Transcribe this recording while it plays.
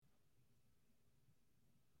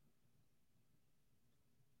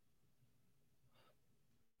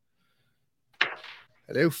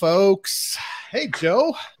Hello, folks. Hey,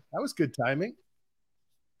 Joe. That was good timing.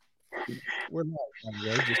 We're not, by the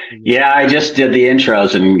way. Yeah, I just did the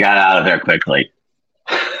intros and got out of there quickly.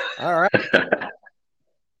 All right.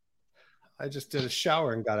 I just did a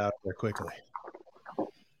shower and got out of there quickly.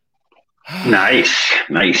 Nice,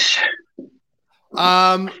 nice.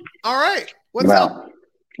 All right. What's up?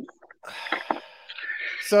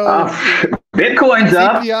 So Bitcoin's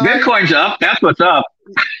up. CPI, Bitcoin's up. That's what's up.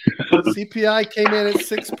 CPI came in at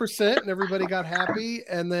 6%, and everybody got happy.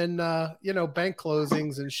 And then bank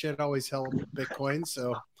closings and shit always help Bitcoin.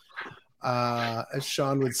 So as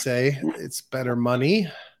Sean would say, it's better money.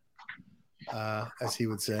 As he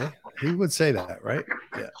would say that, right?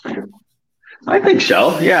 Yeah, I think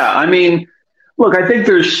so. Yeah. I mean, look, I think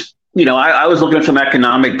there's, I was looking at some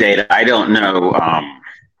economic data. I don't know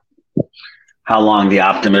how long the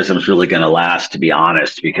optimism is really going to last, to be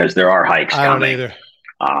honest, because there are hikes coming. I don't either.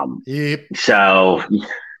 Yep. So,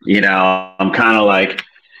 I'm kind of like,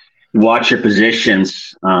 watch your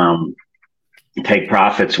positions, take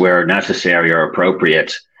profits where necessary or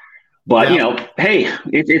appropriate. But, hey,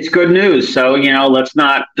 it's good news. So, let's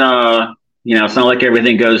not, it's not like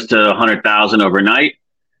everything goes to 100,000 overnight.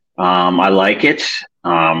 I like it,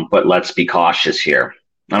 but let's be cautious here.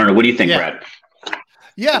 I don't know. What do you think, Brett?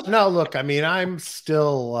 Yeah, no, look, I mean, I'm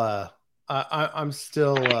still on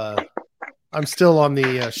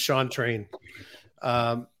the Sean train.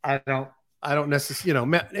 I don't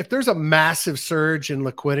necessarily, if there's a massive surge in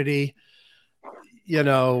liquidity,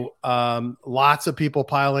 lots of people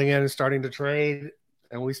piling in and starting to trade,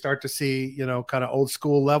 and we start to see, kind of old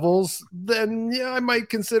school levels, then I might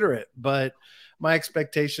consider it. But my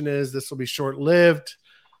expectation is this will be short lived.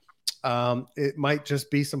 It might just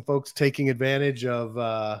be some folks taking advantage of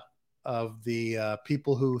the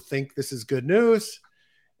people who think this is good news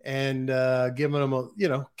and giving them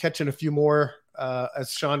catching a few more,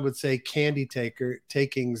 as Sean would say, candy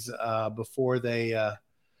takings before they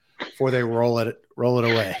roll it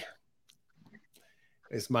away.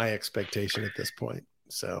 Is my expectation at this point.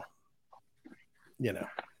 So, Yeah,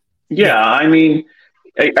 I mean,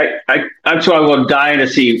 I'm sure I'm dying to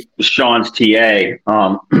see Sean's TA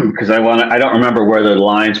because I don't remember where the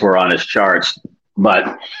lines were on his charts,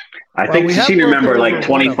 but I seem to remember like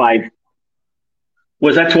 25.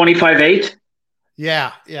 Was that 25.8?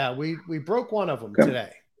 Yeah, we broke one of them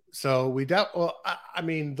today. So we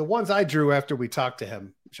the ones I drew after we talked to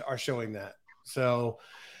him are showing that. So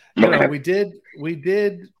we did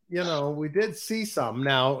see some.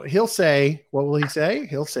 Now he'll say, what will he say?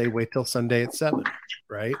 He'll say, wait till Sunday at 7,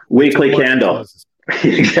 right? Weekly candle.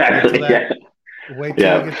 Exactly. Wait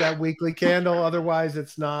till you get that weekly candle. Otherwise,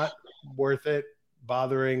 it's not worth it.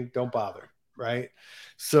 Don't bother. Right.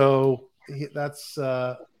 So that's,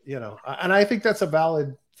 and I think that's a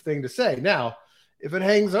valid thing to say. Now, if it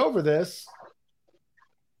hangs over this,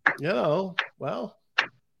 I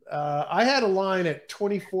had a line at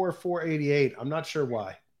 24,488. I'm not sure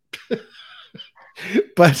why,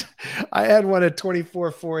 but I had one at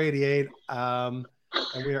 24,488. And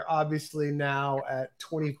we are obviously now at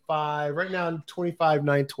 25 right now,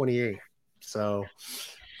 25,928. So,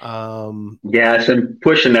 it's been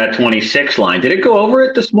pushing that 26 line. Did it go over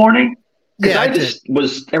it this morning? Yeah,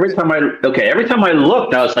 every time I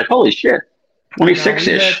looked, I was like, holy shit,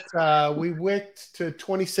 26-ish. We wicked to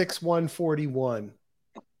 26,141.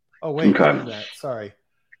 Oh, wait, what is that? Sorry.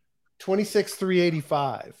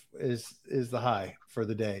 26,385 is the high for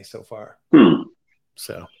the day so far.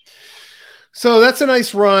 So that's a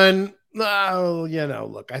nice run.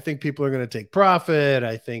 Look, I think people are going to take profit.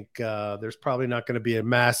 I think there's probably not going to be a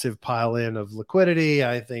massive pile in of liquidity.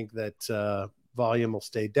 I think that volume will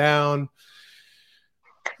stay down.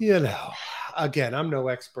 Again, I'm no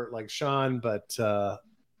expert like Sean, but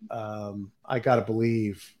I got to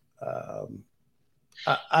believe.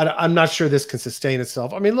 I'm not sure this can sustain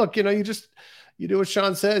itself. I mean, look, you do what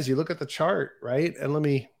Sean says. You look at the chart, right? And let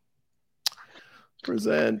me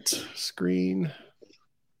present screen.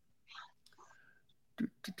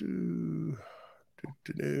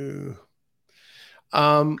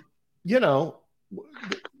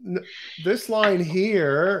 This line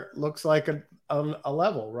here looks like a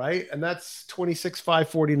level, right? And that's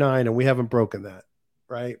 26,549, and we haven't broken that,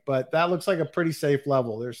 right? But that looks like a pretty safe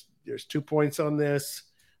level. There's 2 points on this.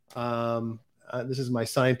 This is my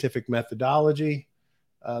scientific methodology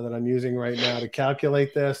that I'm using right now to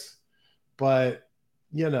calculate this. But,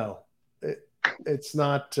 it's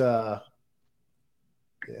not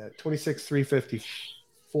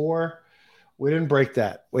 26,354. We didn't break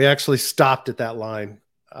that. We actually stopped at that line,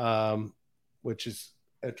 which is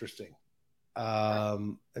interesting.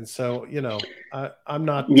 And so, I'm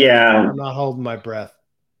not holding my breath.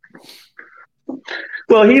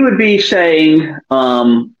 Well, he would be saying,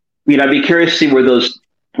 I'd be curious to see where those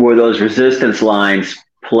resistance lines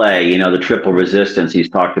play. The triple resistance he's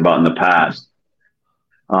talked about in the past,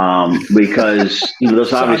 because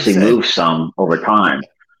those obviously move some over time.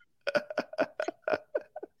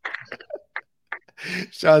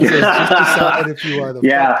 Sean says, just decide if you are the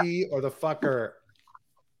fucky or the fucker.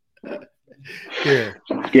 Here.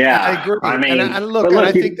 Yeah, I agree.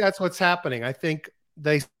 I think that's what's happening. I think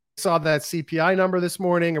they saw that CPI number this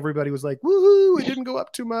morning. Everybody was like, woohoo, it didn't go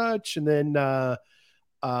up too much. And then, had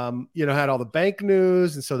all the bank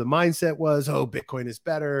news. And so the mindset was, oh, Bitcoin is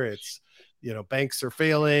better. It's, banks are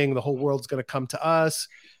failing. The whole world's going to come to us.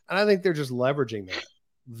 And I think they're just leveraging that.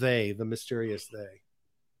 The mysterious they.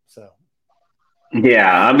 So.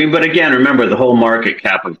 Yeah. But again, remember the whole market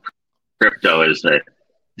cap of crypto is a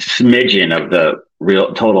smidgen of the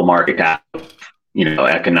real total market cap,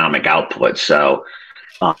 economic output. So,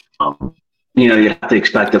 you have to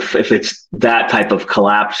expect if it's that type of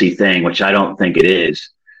collapsey thing, which I don't think it is,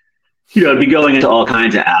 it'd be going into all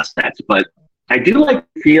kinds of aspects. But I do like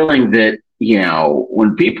feeling that,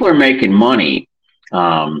 when people are making money,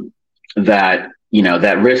 that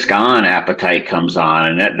risk on appetite comes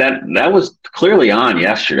on, and that was clearly on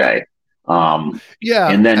yesterday.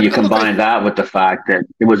 And then you combine that with the fact that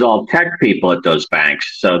it was all tech people at those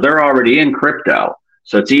banks. So they're already in crypto.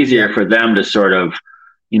 So it's easier for them to sort of,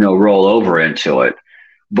 roll over into it.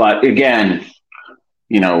 But again,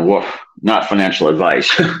 not financial advice.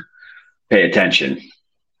 Pay attention.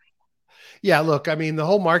 Yeah, look, the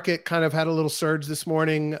whole market kind of had a little surge this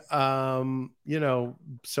morning, but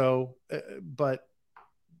still.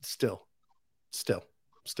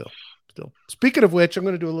 Speaking of which, I'm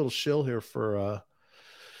going to do a little shill here for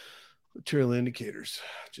material indicators,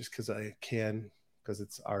 just because I can, because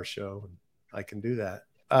it's our show and I can do that.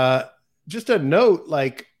 Just a note,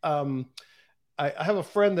 I have a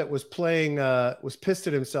friend that was pissed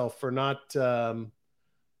at himself for not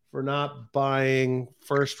buying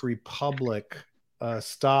First Republic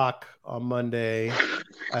stock on Monday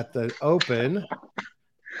at the open.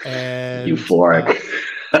 And euphoric.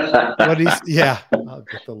 I'll get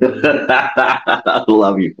the load. I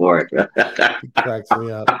love euphoric. It cracks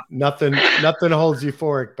me up. Nothing holds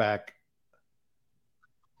euphoric back.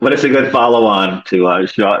 But it's a good follow-on to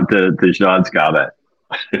Sean's comment.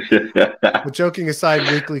 But joking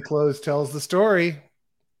aside, weekly close tells the story.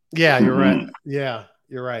 Yeah, you're right. Yeah,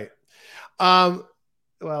 you're right. Well,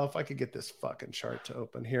 if I could get this fucking chart to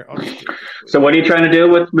open here. So what are you trying to do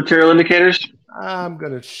with material indicators? I'm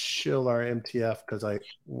going to shill our MTF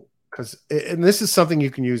and this is something you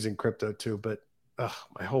can use in crypto too, but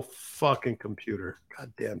my whole fucking computer,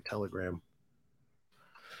 goddamn Telegram.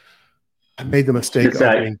 I made the mistake of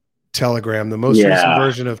opening Telegram. The most recent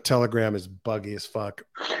version of Telegram is buggy as fuck.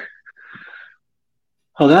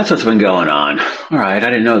 Oh, that's what's been going on. All right. I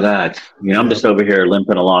didn't know that. I'm just over here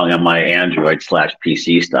limping along on my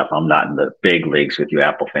Android/PC stuff. I'm not in the big leagues with you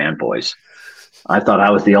Apple fanboys. I thought I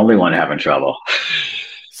was the only one having trouble.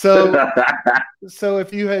 So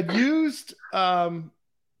if you had used, can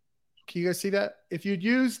you guys see that? If you'd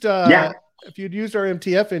used our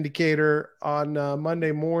MTF indicator on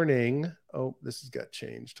Monday morning, this has got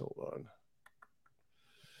changed. Hold on.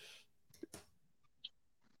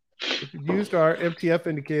 If you used our MTF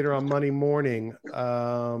indicator on Monday morning,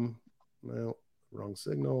 wrong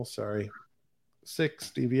signal. Sorry,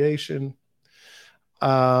 6 deviation.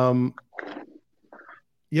 You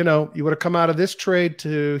would have come out of this trade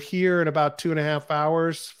to here in about 2.5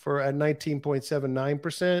 hours at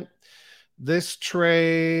 19.79%. This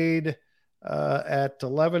trade at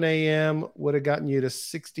 11 a.m. would have gotten you to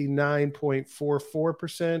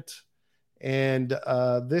 69.44%. And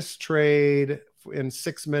this trade in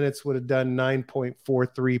 6 minutes would have done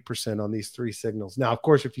 9.43% on these 3 signals. Now, of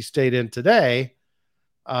course, if you stayed in today,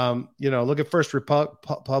 look at First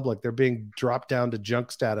Republic. They're being dropped down to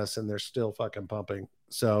junk status and they're still fucking pumping.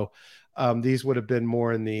 So these would have been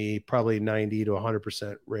more in the probably 90 to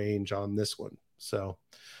 100% range on this one. So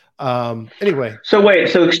anyway. So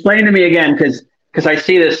explain to me again, because I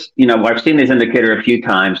see this, I've seen this indicator a few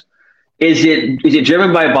times. Is it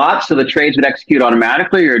driven by bots so the trades would execute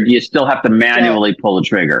automatically, or do you still have to manually pull the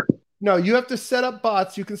trigger? No, you have to set up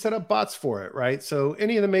bots. You can set up bots for it, right? So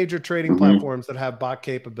any of the major trading platforms that have bot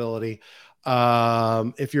capability,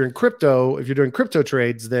 if you're doing crypto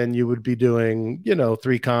trades, then you would be doing,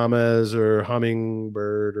 3 commas or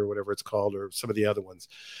Hummingbird or whatever it's called, or some of the other ones.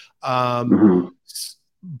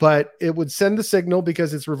 But it would send the signal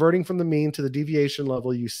because it's reverting from the mean to the deviation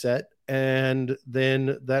level you set, and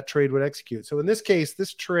then that trade would execute. So in this case,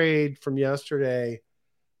 this trade from yesterday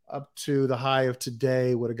up to the high of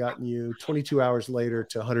today would have gotten you 22 hours later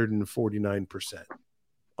to 149%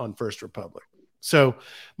 on First Republic. So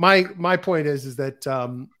my point is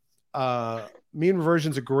that mean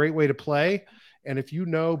reversion is a great way to play. And if you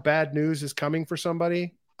know bad news is coming for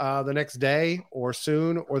somebody the next day or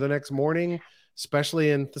soon or the next morning,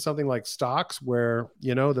 especially in something like stocks where,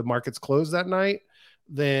 the markets close that night,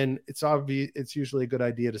 then it's obvious. It's usually a good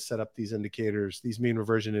idea to set up these indicators, these mean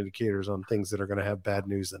reversion indicators on things that are going to have bad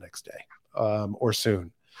news the next day or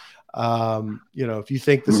soon. If you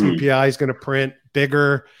think the CPI is going to print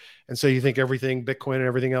bigger, and so you think everything, Bitcoin and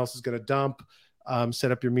everything else is going to dump,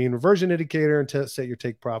 set up your mean reversion indicator and set your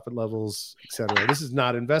take profit levels, etc. This is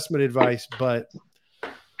not investment advice, but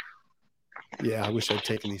yeah, I wish I'd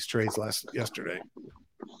taken these trades yesterday.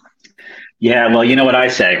 Yeah, well, you know what I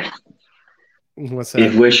say? What's that?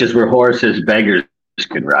 If wishes were horses, beggars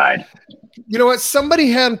could ride. You know what?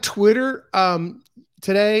 Somebody on Twitter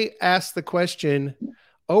today asked the question,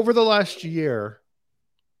 over the last year,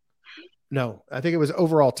 no, I think it was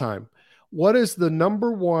overall time, what is the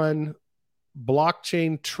number one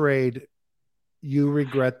blockchain trade you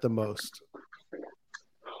regret the most?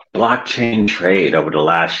 Blockchain trade over the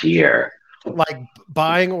last year. Like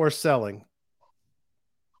buying or selling?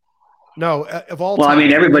 No, of all time. Well, I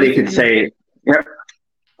mean, everybody could say,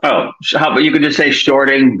 how about you could just say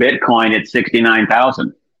shorting Bitcoin at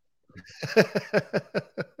 69,000?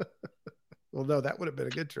 Well, no, that would have been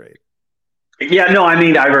a good trade. Yeah, no, I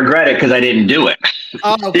mean, I regret it because I didn't do it.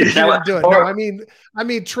 Oh, because you didn't do it. No, I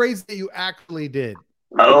mean trades that you actually did.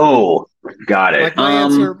 Oh, got it.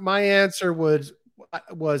 Like my answer was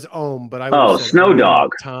Ohm, but I would Snow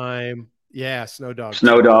Dog time. Yeah, Snow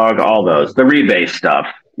Dog, all those, the rebase stuff.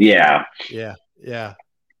 Yeah. So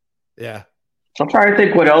I'm trying to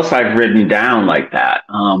think what else I've written down like that.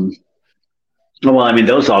 Well, I mean,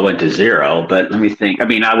 those all went to zero, but let me think. I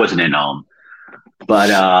mean, I wasn't in Ohm, but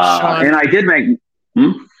Sean, and I did make.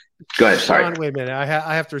 Go ahead. Sorry. Sean, wait a minute. I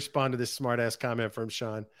have to respond to this smart ass comment from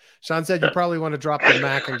Sean. Sean said you probably want to drop the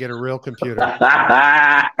Mac and get a real computer. Sean,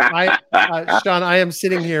 I am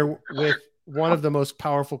sitting here with one of the most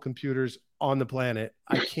powerful computers on the planet.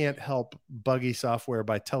 I can't help buggy software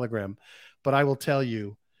by Telegram, but I will tell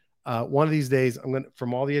you, one of these days,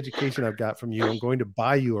 from all the education I've got from you, I'm going to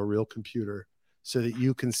buy you a real computer so that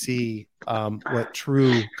you can see what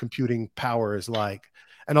true computing power is like.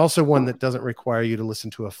 And also one that doesn't require you to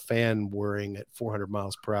listen to a fan whirring at 400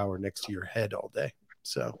 miles per hour next to your head all day.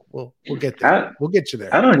 So we'll get there. We'll get you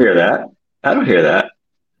there. I don't hear that.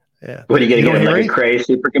 Yeah. What are you going to get, like a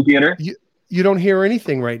crazy supercomputer? You don't hear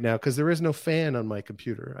anything right now because there is no fan on my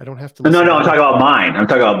computer. I don't have to. No, I'm talking about mine.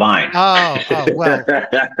 Oh, well.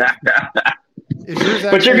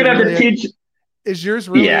 But you're going to have to teach. Is yours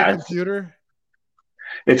really a computer?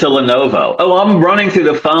 It's a Lenovo. Oh, I'm running through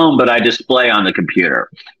the phone, but I display on the computer.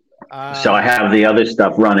 So I have the other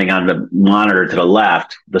stuff running on the monitor to the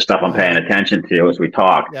left, the stuff I'm paying attention to as we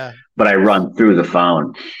talk. Yeah. But I run through the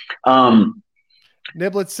phone.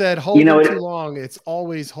 Niblet said, holding too long. It's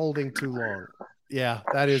always holding too long. Yeah,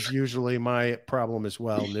 that is usually my problem as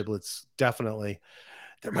well. Niblets, definitely.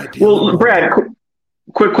 There might be. Well, Brad,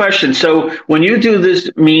 quick question. So when you do this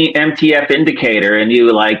MTF indicator and you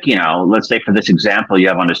let's say for this example you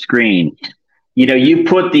have on the screen, you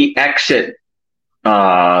put the exit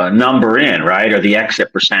number in, right? Or the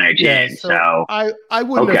exit percentage in. So I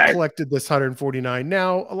wouldn't have collected this 149.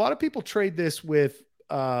 Now, a lot of people trade this with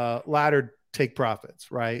laddered take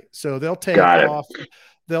profits, right? So they'll take off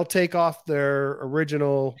their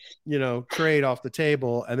original, trade off the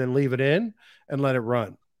table and then leave it in and let it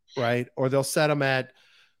run, right? Or they'll set them at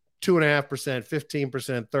 2.5%,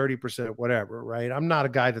 15%, 30%, whatever, right? I'm not a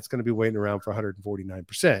guy that's going to be waiting around for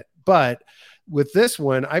 149%. But with this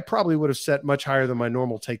one, I probably would have set much higher than my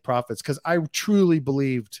normal take profits because I truly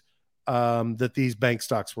believed that these bank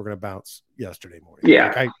stocks were going to bounce yesterday morning.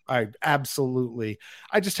 Yeah. I absolutely,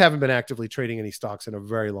 I just haven't been actively trading any stocks in a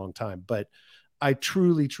very long time, but I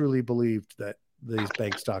truly, truly believed that these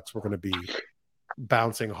bank stocks were going to be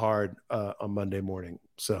bouncing hard on Monday morning.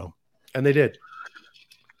 So, and they did.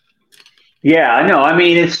 Yeah, I know. I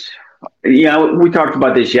mean, it's, we talked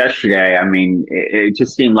about this yesterday. I mean, it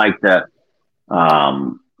just seemed like the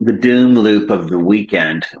doom loop of the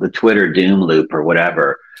weekend, the Twitter doom loop or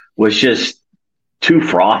whatever, was just too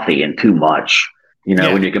frothy and too much,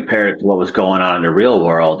 when you compare it to what was going on in the real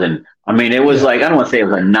world. And I mean, it was like, I don't want to say it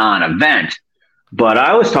was a non-event, but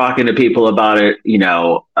I was talking to people about it,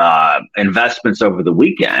 investments over the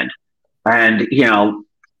weekend, and,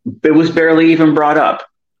 it was barely even brought up.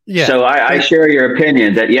 Yeah. So I share your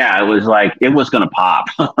opinion that, it was like, it was going to pop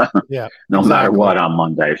no matter what on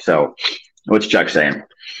Monday. So What's Chuck saying?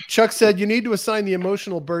 Chuck said, you need to assign the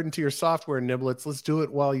emotional burden to your software, Niblets. Let's do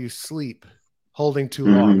it while you sleep. Holding too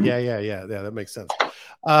long. Yeah. That makes sense.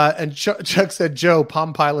 And Chuck said, Joe,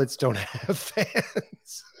 Palm Pilots don't have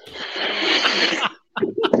fans.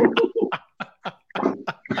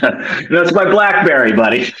 That's my BlackBerry,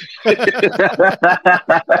 buddy.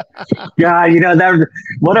 God,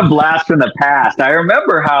 what a blast from the past. I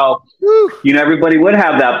remember how, everybody would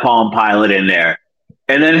have that Palm Pilot in there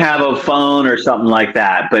and then have a phone or something like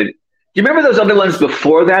that. But do you remember those other ones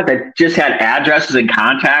before that just had addresses and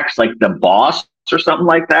contacts, like the Boss or something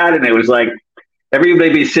like that? And it was like everybody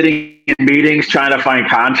be sitting in meetings trying to find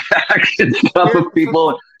contacts and stuff with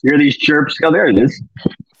people. Hear these chirps. Oh, there it is.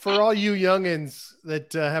 For all you youngins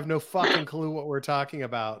that have no fucking clue what we're talking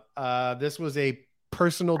about, this was a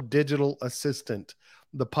personal digital assistant,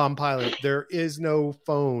 the Palm Pilot. There is no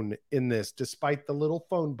phone in this, despite the little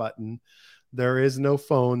phone button. There is no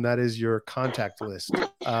phone. That is your contact list.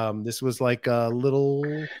 This was like a little,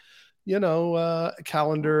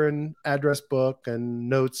 calendar and address book and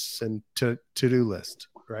notes and to-do list,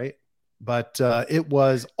 right? But it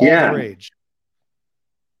was all the rage.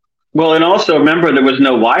 Well, and also remember there was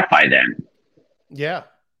no Wi-Fi then. Yeah.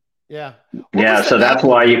 So that's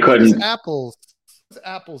why you couldn't. Apple's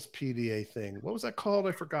PDA thing. What was that called?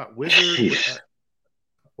 I forgot. Wizard.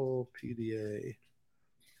 Apple PDA.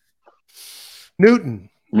 Newton.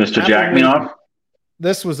 Mr. Jackmanoff.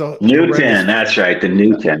 This was a Newton. That's right, the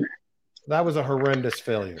Newton. That was a horrendous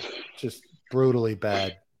failure. Just brutally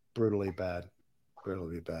bad.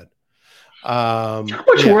 How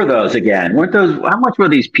much were those again? How much were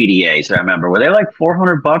these PDAs? I remember. Were they like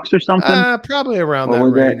 $400 or something? Probably around that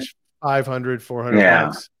range. 500, 400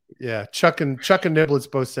 bucks. Yeah. Chuck and Niblets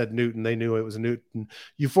both said Newton. They knew it was Newton.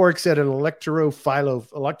 Euphoric said an electronic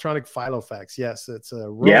filofax. Yes, it's a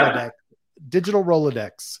Rolodex, digital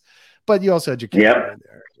Rolodex. But you also had your camera in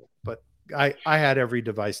there. But I had every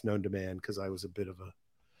device known to man because I was a bit of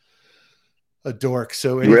a dork.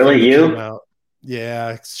 So really, you?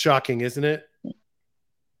 Yeah, it's shocking, isn't it?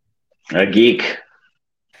 A geek,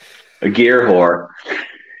 a gear whore.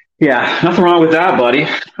 Yeah, nothing wrong with that, buddy.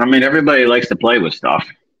 I mean, everybody likes to play with stuff.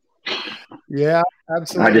 Yeah,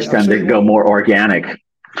 absolutely. I just tend to go more organic.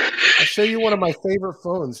 I'll show you one of my favorite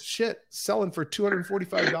phones. Shit, selling for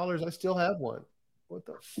 $245. I still have one. What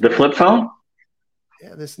the flip phone?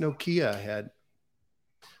 Yeah, this Nokia I had.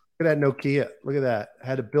 Look at that Nokia. Look at that. I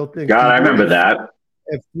had a built-in. God, I remember that.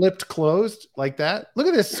 It flipped closed like that. Look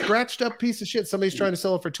at this scratched up piece of shit. Somebody's trying to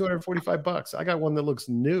sell it for $245. I got one that looks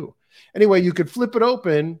new. Anyway, you could flip it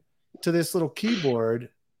open to this little keyboard.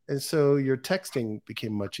 And so your texting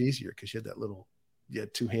became much easier because you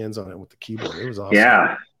had two hands on it with the keyboard. It was awesome.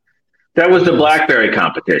 Yeah. That was the BlackBerry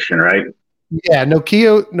competition, right? Yeah.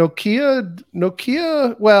 Nokia.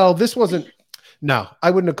 Well, this wasn't, no,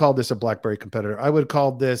 I wouldn't have called this a BlackBerry competitor. I would have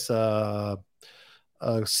called this a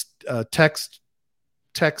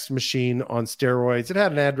text machine on steroids. It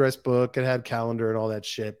had an address book, it had calendar and all that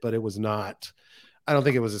shit, but it was not, I don't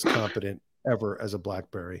think it was as competent ever as a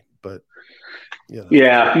BlackBerry, but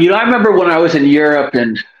yeah. I remember when I was in Europe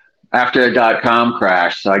and after the .com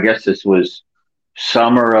crash, so I guess this was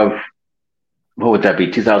summer of, what would that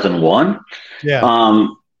be, 2001? Yeah.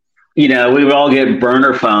 We would all get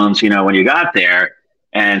burner phones, when you got there.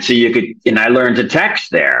 And so I learned to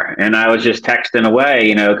text there, and I was just texting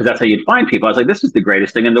away, because that's how you'd find people. I was like, this is the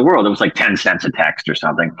greatest thing in the world. It was like 10 cents a text or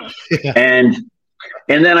something. Yeah.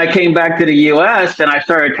 And then I came back to the US and I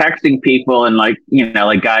started texting people and like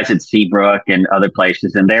guys at Seabrook and other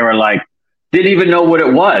places. And they were like, didn't even know what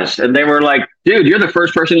it was. And they were like, dude, you're the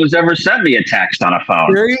first person who's ever sent me a text on a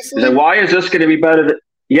phone. Seriously? Said, why is this going to be better than,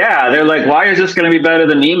 they're like, why is this going to be better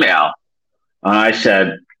than email? And I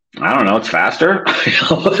said, I don't know, it's faster.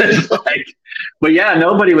 But yeah,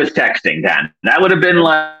 nobody was texting then. That would have been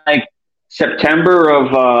like September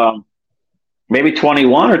of maybe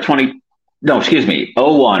 21 or 20. No, excuse me,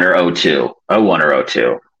 01 or 02. 01 or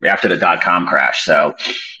 02 after the .com crash. So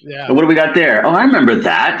what do we got there? Oh, I remember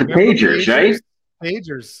that. The pagers, right?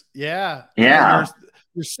 Pagers. Yeah. Yeah.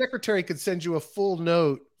 Your secretary could send you a full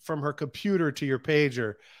note from her computer to your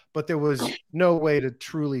pager, but there was no way to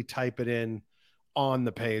truly type it in on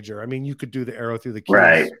the pager. I mean, you could do the arrow through the keys,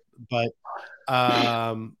 right? But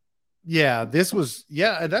that's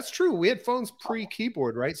true. We had phones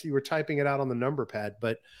pre-keyboard, right? So you were typing it out on the number pad.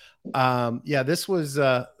 But this was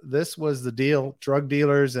the deal. Drug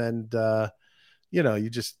dealers and you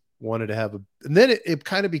just wanted to have and then it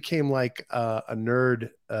kind of became like a nerd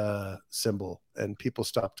symbol, and people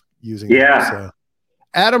stopped using it. So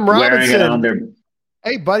Adam Robinson.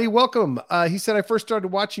 Hey, buddy, welcome. He said I first started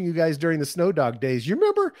watching you guys during the Snow Dog days. You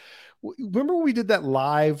remember when we did that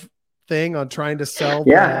live thing on trying to sell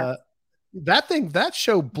Yeah. that thing? That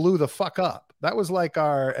show blew the fuck up. That was like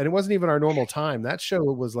and it wasn't even our normal time. That show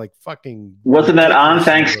was like fucking Wasn't that on ridiculous.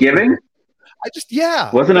 Thanksgiving? Yeah,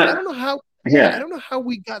 Wasn't but it? I don't know how. Yeah, I Yeah. don't know how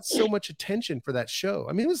we got so much attention for that show.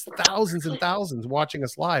 I mean, it was thousands and thousands watching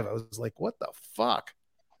us live. I was like, what the fuck?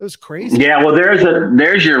 It was crazy. Yeah. Well,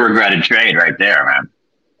 there's your regretted trade right there, man.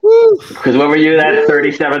 Woo! Because what were you at, Woo!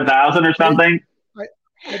 37,000 or I, something? I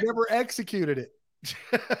never executed it.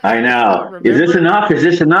 I know. Is this Remember? enough? Is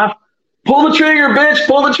this enough? Pull the trigger, bitch!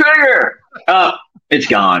 Pull the trigger. Oh, it's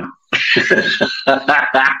gone.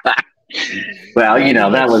 Well, Yeah,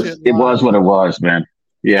 that was what it was, man.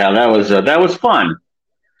 Yeah, that was fun.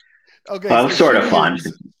 Okay, Well, it so was sort of fun.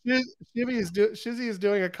 Shizzy is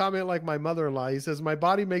doing a comment like my mother-in-law. He says, "My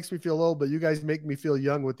body makes me feel old, but you guys make me feel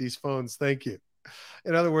young with these phones. Thank you."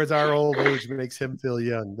 In other words, our old age makes him feel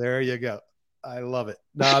young. There you go. I love it.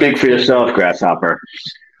 Speak for yourself, Grasshopper.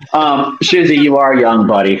 Shizzy, you are young,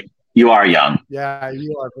 buddy. You are young. Yeah,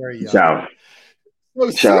 you are very young. So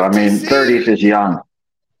I mean, 30s is young.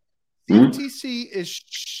 CFTC is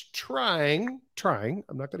trying.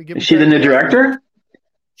 I'm not going to give. Is she the new director?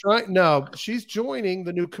 No, she's joining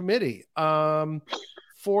the new committee.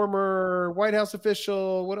 Former White House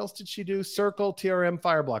official. What else did she do? Circle, TRM,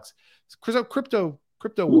 Fireblocks, crypto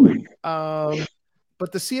woman.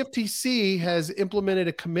 But the CFTC has implemented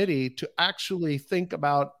a committee to actually think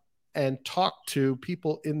about and talk to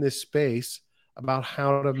people in this space about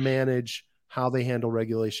how to manage how they handle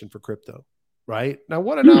regulation for crypto. Right now,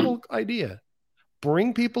 what a novel idea!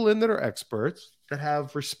 Bring people in that are experts, that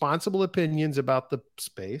have responsible opinions about the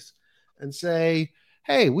space, and say,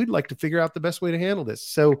 hey, we'd like to figure out the best way to handle this.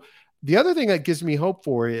 So the other thing that gives me hope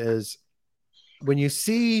for is when you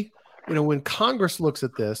see, when Congress looks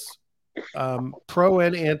at this, pro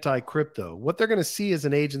and anti-crypto, what they're going to see is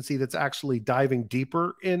an agency that's actually diving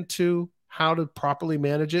deeper into how to properly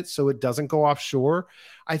manage it so it doesn't go offshore.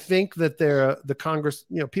 I think that the Congress,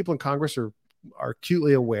 people in Congress are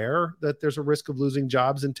acutely aware that there's a risk of losing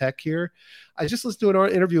jobs in tech here. I just listened to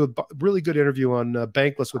an interview, a really good interview on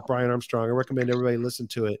Bankless with Brian Armstrong. I recommend everybody listen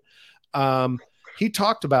to it. He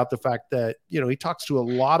talked about the fact that, he talks to a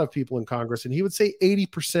lot of people in Congress, and he would say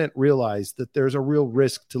 80% realize that there's a real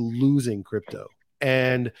risk to losing crypto,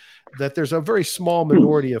 and that there's a very small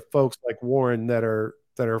minority of folks like Warren that are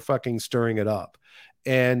fucking stirring it up,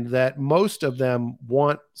 and that most of them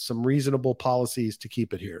want some reasonable policies to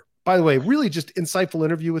keep it here. By the way, really just insightful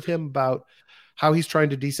interview with him about how he's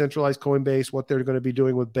trying to decentralize Coinbase, what they're going to be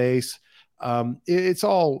doing with Base. It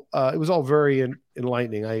was all very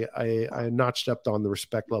enlightening. I notched up on the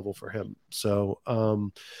respect level for him. So,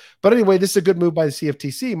 but anyway, this is a good move by the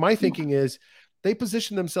CFTC. My thinking is they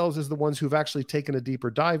position themselves as the ones who've actually taken a deeper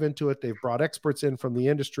dive into it. They've brought experts in from the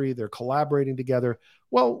industry. They're collaborating together.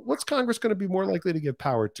 Well, what's Congress going to be more likely to give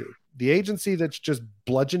power to? The agency that's just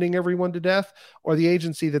bludgeoning everyone to death, or the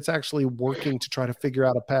agency that's actually working to try to figure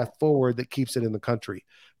out a path forward that keeps it in the country?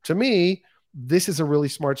 To me, this is a really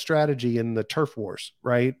smart strategy in the turf wars,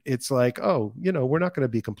 right? It's like, oh, we're not going to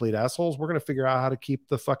be complete assholes. We're going to figure out how to keep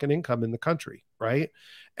the fucking income in the country, right?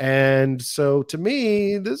 And so to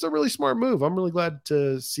me, this is a really smart move. I'm really glad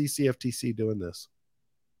to see CFTC doing this.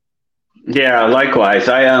 Yeah, likewise.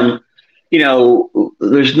 There's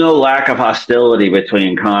no lack of hostility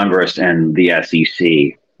between Congress and the SEC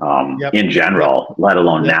in general, let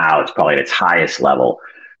alone now. It's probably at its highest level.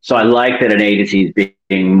 So I like that an agency is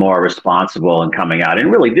being more responsible and coming out. And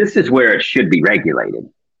really, this is where it should be regulated.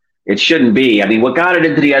 It shouldn't be. I mean, what got it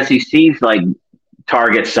into the SEC's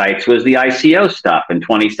target sites was the ICO stuff in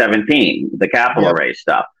 2017, the capital raise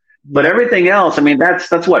stuff. But everything else, I mean, that's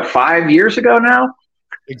what, 5 years ago now?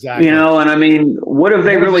 Exactly. And I mean, what have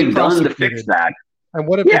they really done to fix that? And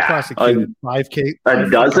what have they prosecuted? Five a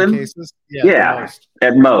dozen cases? Yeah,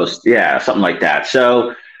 at most. Yeah, something like that.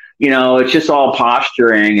 So, it's just all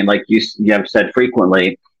posturing, and like you have said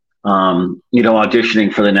frequently,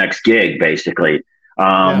 auditioning for the next gig, basically.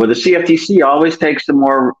 Where the CFTC always takes a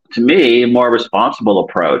more responsible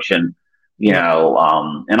approach, and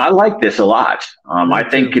and I like this a lot. I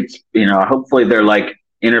think it's hopefully they're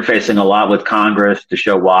interfacing a lot with Congress to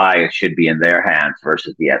show why it should be in their hands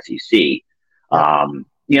versus the SEC.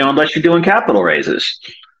 Unless you're doing capital raises,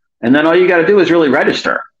 and then all you got to do is really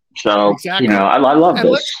register. So, I love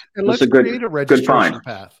this. Let's create a registration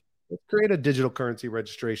path. Let's create a digital currency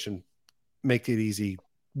registration. Make it easy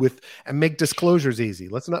and make disclosures easy.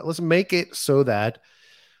 Let's make it so that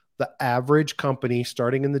the average company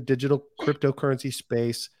starting in the digital cryptocurrency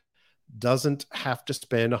space, doesn't have to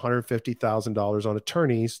spend $150,000 on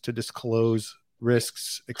attorneys to disclose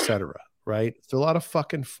risks, etc. Right? Fill out a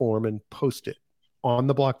fucking form and post it on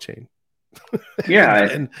the blockchain. Yeah.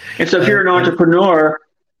 and so if you're an entrepreneur,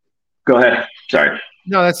 go ahead. Sorry.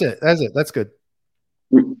 No, that's it. That's good.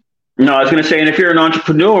 No, I was going to say, and if you're an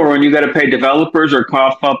entrepreneur and you got to pay developers or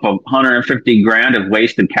cough up $150,000 of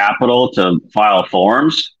wasted capital to file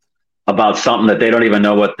forms about something that they don't even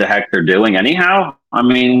know what the heck they're doing anyhow, I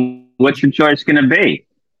mean, what's your choice going to be?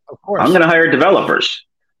 Of course. I'm going to hire developers,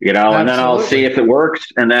 and then I'll see if it works,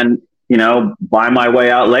 and then, buy my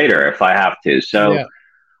way out later if I have to. So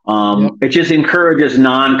it just encourages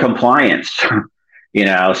non-compliance,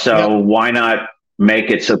 so why not make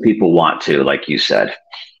it so people want to, like you said?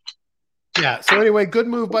 Yeah. So anyway, good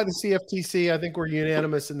move by the CFTC. I think we're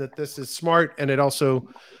unanimous in that this is smart, and it also,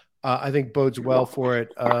 I think, bodes well for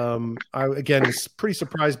it. I again was pretty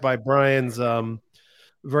surprised by Brian's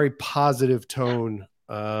very positive tone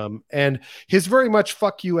and his very much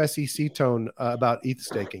 "fuck you" SEC tone about ETH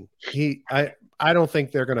staking. I don't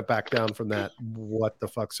think they're going to back down from that what the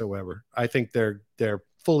fucksoever. I think they're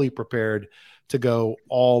fully prepared to go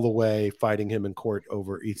all the way fighting him in court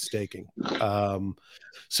over ETH staking.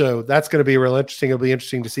 So that's going to be real interesting. It'll be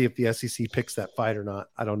interesting to see if the SEC picks that fight or not.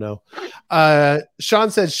 I don't know. Sean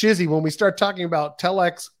says, Shizzy, when we start talking about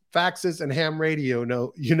telex, faxes, and ham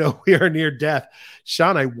radio, we are near death.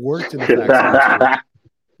 Sean, I worked in the fax industry,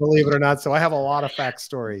 believe it or not. So I have a lot of fax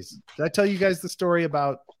stories. Did I tell you guys the story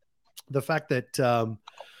about the fact that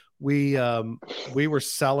we were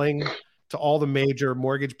selling to all the major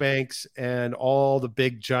mortgage banks and all the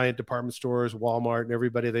big giant department stores, Walmart and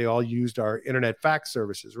everybody? They all used our internet fax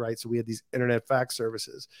services, right? So we had these internet fax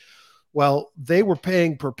services. Well, they were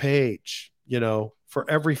paying per page, for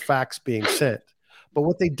every fax being sent. But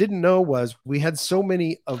what they didn't know was we had so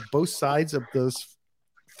many of both sides of those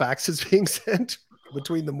faxes being sent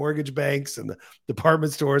between the mortgage banks and the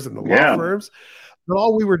department stores and the law firms. But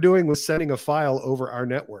all we were doing was sending a file over our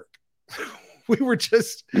network. We were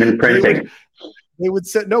just printing. They would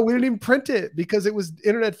say, no, we didn't even print it because it was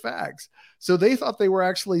internet fax. So they thought they were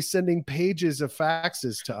actually sending pages of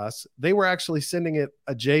faxes to us. They were actually sending it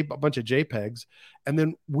a bunch of JPEGs. And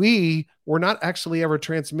then we were not actually ever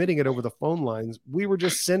transmitting it over the phone lines. We were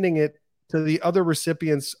just sending it to the other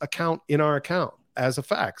recipient's account in our account as a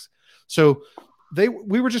fax. So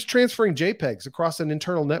we were just transferring JPEGs across an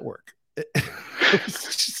internal network. It was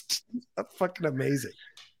just fucking amazing.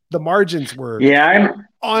 The margins were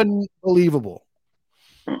unbelievable.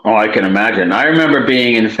 Oh, I can imagine. I remember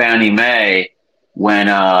being in Fannie Mae when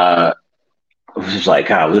this was like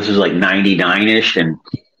 99-ish, and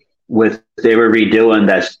they were redoing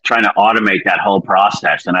this, trying to automate that whole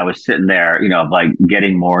process. And I was sitting there,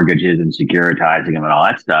 getting mortgages and securitizing them and all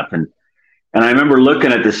that stuff. And I remember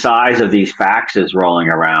looking at the size of these faxes rolling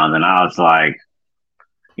around, and I was like,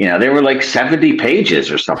 they were like 70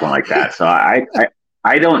 pages or something like that. So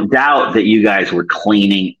I don't doubt that you guys were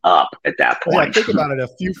cleaning up at that point. Yeah, think about it.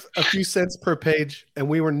 A few cents per page, and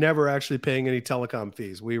we were never actually paying any telecom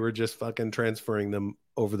fees. We were just fucking transferring them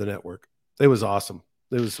over the network. It was awesome.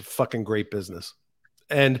 It was a fucking great business.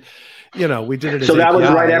 And, we did it. So that was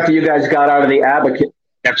right after you guys got out of the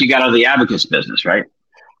Abacus business, right?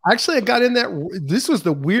 Actually, I got in that. This was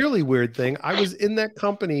the weirdly weird thing. I was in that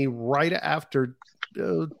company right after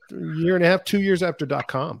a year and a half, 2 years after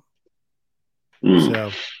 .com. So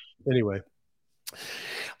anyway,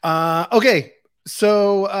 okay.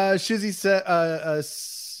 So Shizzy said, ha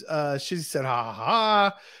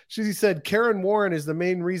ha. Shizzy said, Karen Warren is the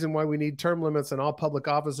main reason why we need term limits in all public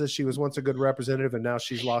offices. She was once a good representative, and now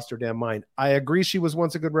she's lost her damn mind. I agree she was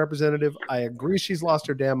once a good representative. I agree she's lost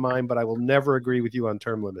her damn mind, but I will never agree with you on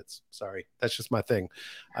term limits. Sorry. That's just my thing.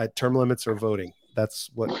 Term limits are voting. That's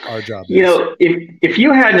what our job is. If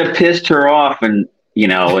you hadn't have pissed her off and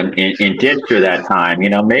ditched her that time,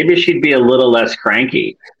 maybe she'd be a little less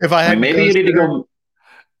cranky. If I had, maybe you need to go.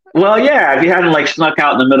 Well, yeah, if you hadn't snuck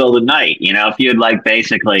out in the middle of the night, if you had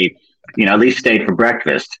basically, at least stayed for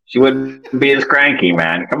breakfast, she wouldn't be as cranky,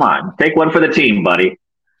 man. Come on, take one for the team, buddy.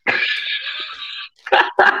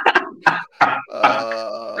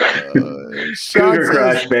 Sean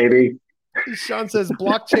crush, baby. Sean says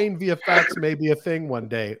blockchain via fax may be a thing one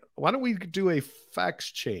day. Why don't we do a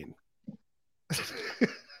fax chain?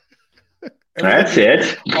 That's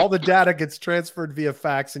it. All the data gets transferred via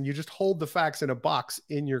fax, and you just hold the fax in a box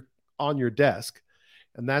on your desk,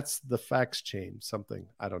 and that's the fax chain. Something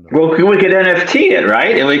I don't know. Well, we could NFT it,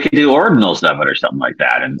 right? And we could do ordinals of it or something like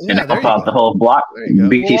that, and help out the whole block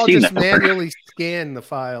BTC we'll just network. manually scan the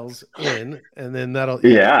files in, and then that'll.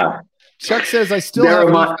 Yeah. Chuck says I still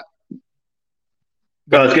have.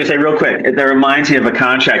 I was going to say real quick, it reminds me of a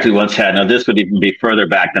contract we once had. Now, this would even be further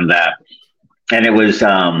back than that. And it was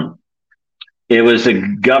a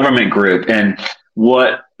government group. And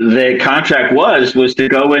what the contract was to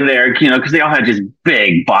go in there, because they all had just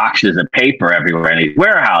big boxes of paper everywhere in these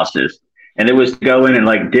warehouses. And it was to go in and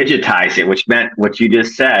like digitize it, which meant what you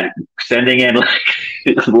just said, sending in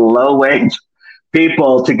like low wage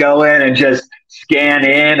people to go in and just scan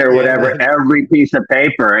in or whatever every piece of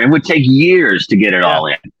paper. It would take years to get it all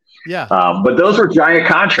in. Yeah. But those were giant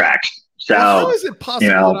contracts. So how is it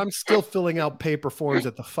possible that I'm still filling out paper forms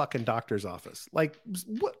at the fucking doctor's office? Like,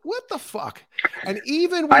 what the fuck? And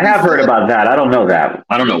even when I have heard about that. I don't know that.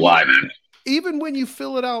 I don't know why, man. Even when you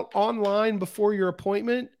fill it out online before your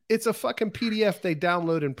appointment, it's a fucking PDF they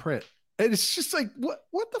download and print. And it's just like,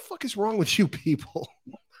 what the fuck is wrong with you people?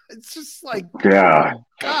 It's just like, yeah, oh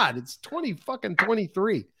God, it's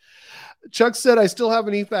 23. Chuck said, I still have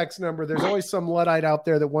an eFax number. There's always some Luddite out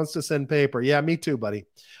there that wants to send paper. Yeah, me too, buddy.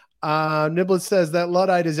 Niblet says that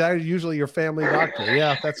Luddite is usually your family doctor.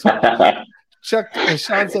 Yeah, that's Chuck.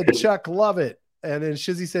 Sean said, Chuck, love it. And then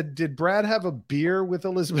Shizzy said, did Brad have a beer with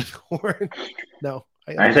Elizabeth Warren? No.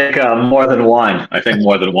 I think more than one. I think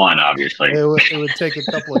more than one, obviously. It would take a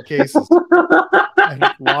couple of cases.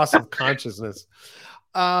 Loss of consciousness.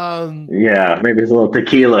 Yeah, maybe there's a little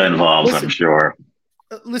tequila involved, I'm sure.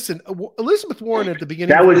 Listen, Elizabeth Warren at the beginning.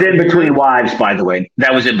 That was in between wives, by the way.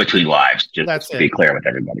 That was in between wives, just to be clear with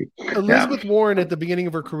everybody. Elizabeth Warren at the beginning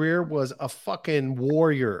of her career was a fucking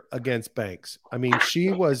warrior against banks. I mean,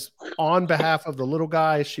 she was on behalf of the little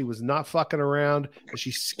guys. She was not fucking around, and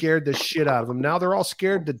she scared the shit out of them. Now they're all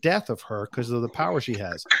scared to death of her because of the power she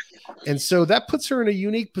has. And so that puts her in a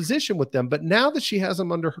unique position with them. But now that she has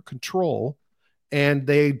them under her control and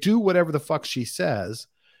they do whatever the fuck she says,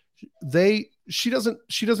 she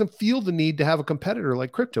doesn't feel the need to have a competitor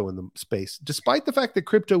like crypto in the space, despite the fact that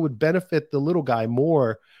crypto would benefit the little guy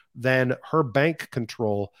more than her bank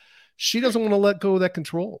control. She doesn't want to let go of that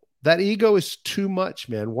control. That ego is too much,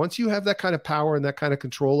 man. Once you have that kind of power and that kind of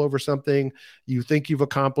control over something, you think you've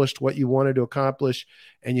accomplished what you wanted to accomplish,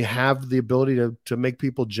 and you have the ability to make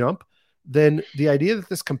people jump, then the idea that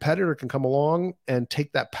this competitor can come along and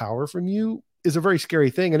take that power from you is a very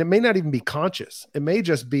scary thing. And it may not even be conscious. It may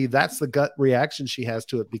just be that's the gut reaction she has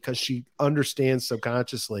to it, because she understands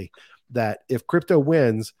subconsciously that if crypto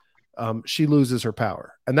wins, she loses her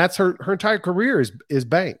power. And that's her entire career is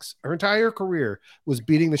banks. Her entire career was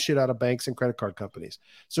beating the shit out of banks and credit card companies.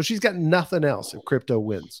 So she's got nothing else if crypto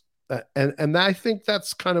wins. And I think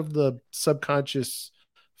that's kind of the subconscious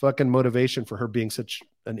fucking motivation for her being such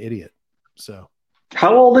an idiot. So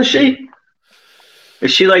how old is she?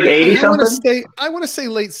 Is she like 80 something? I want to say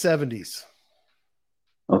late 70s.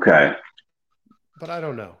 Okay. But I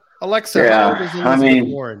don't know. Alexa, how old is Elizabeth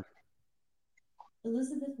Warren?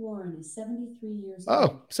 Elizabeth Warren is 73 years old.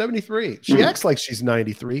 Oh, 73. She acts like she's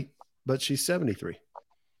 93, but she's 73.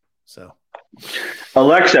 So,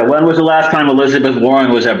 Alexa, when was the last time Elizabeth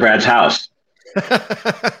Warren was at Brad's house?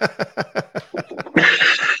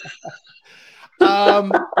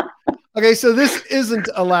 Okay, so this isn't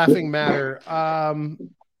a laughing matter. We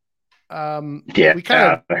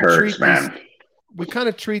kind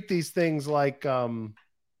of treat these things like,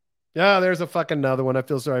 there's a fucking another one. I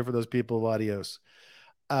feel sorry for those people. Adios.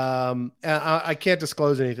 And I can't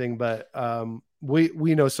disclose anything, but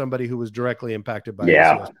we know somebody who was directly impacted by this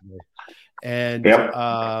yesterday. And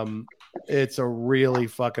it's a really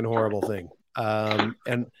fucking horrible thing.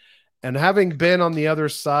 And having been on the other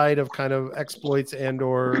side of kind of exploits and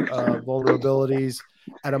or vulnerabilities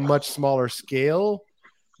at a much smaller scale,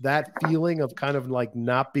 that feeling of kind of like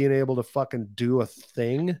not being able to fucking do a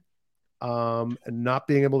thing and not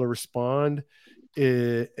being able to respond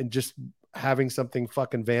and just having something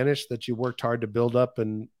fucking vanish that you worked hard to build up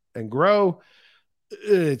and grow,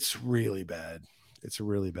 it's really bad. It's a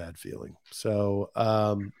really bad feeling. So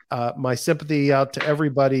my sympathy out to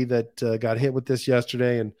everybody that got hit with this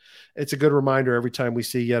yesterday. And it's a good reminder every time we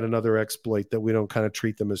see yet another exploit that we don't kind of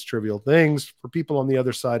treat them as trivial things. For people on the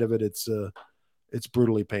other side of it, it's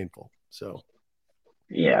brutally painful. So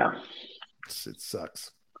yeah, it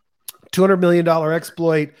sucks. $200 million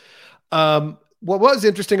exploit. What was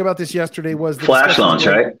interesting about this yesterday was the flash launch,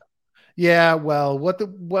 right? Yeah,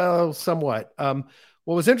 somewhat.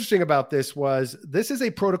 What was interesting about this is a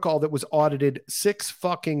protocol that was audited 6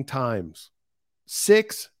 fucking times.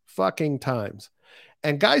 6 fucking times.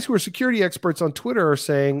 And guys who are security experts on Twitter are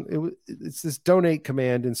saying it's this donate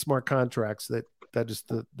command in smart contracts that is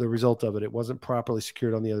the result of it. It wasn't properly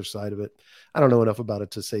secured on the other side of it. I don't know enough about it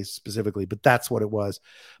to say specifically, but that's what it was.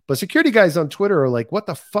 But security guys on Twitter are like, what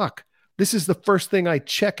the fuck? This is the first thing I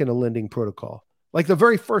check in a lending protocol. Like the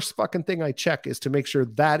very first fucking thing I check is to make sure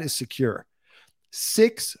that is secure.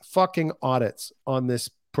 6 fucking audits on this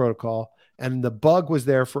protocol, and the bug was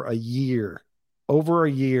there for a year. Over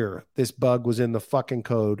a year, this bug was in the fucking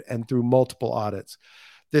code and through multiple audits.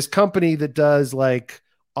 This company that does like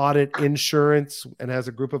audit insurance and has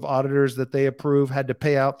a group of auditors that they approve had to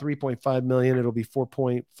pay out $3.5 million. It'll be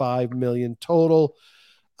 $4.5 million total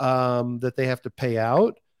that they have to pay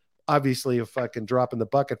out. Obviously, a fucking drop in the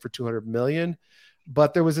bucket for $200 million.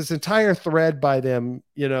 But there was this entire thread by them,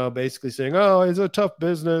 you know, basically saying, oh, it's a tough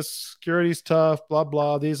business. Security's tough, blah,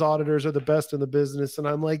 blah. These auditors are the best in the business. And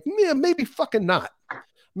I'm like, yeah, maybe fucking not.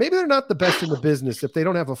 Maybe they're not the best in the business if they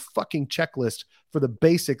don't have a fucking checklist for the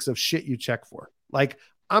basics of shit you check for. Like,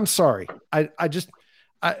 I'm sorry. I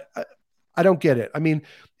don't get it. I mean,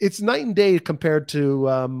 it's night and day compared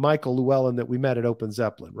to Michael Llewellyn that we met at Open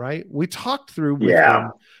Zeppelin, right? We talked through with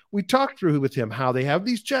him. We talked through with him how they have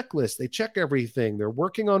these checklists. They check everything. They're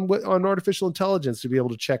working on artificial intelligence to be able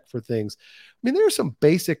to check for things. I mean, there are some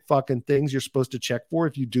basic fucking things you're supposed to check for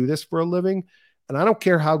if you do this for a living. And I don't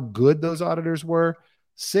care how good those auditors were.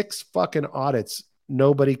 6 fucking audits.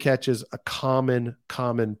 Nobody catches a common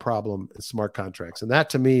problem in smart contracts. And that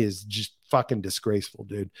to me is just fucking disgraceful,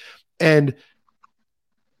 dude. And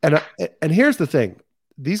here's the thing.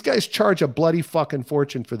 These guys charge a bloody fucking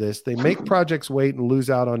fortune for this. They make projects wait and lose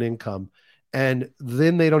out on income. And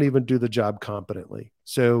then they don't even do the job competently.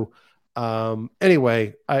 So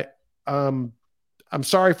anyway, I'm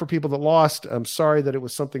sorry for people that lost. I'm sorry that it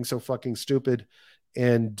was something so fucking stupid.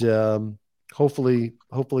 And hopefully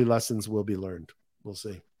lessons will be learned. We'll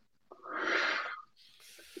see.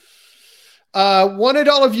 Wanted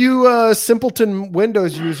all of you simpleton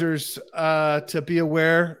Windows users to be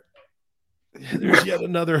aware. There's yet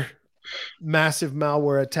another massive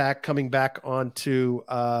malware attack coming back onto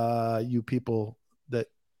you people that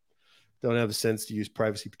don't have the sense to use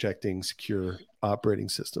privacy protecting secure operating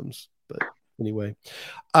systems. But anyway,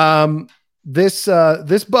 this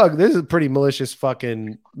bug, this is a pretty malicious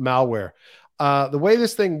fucking malware. The way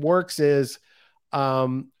this thing works is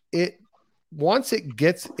once it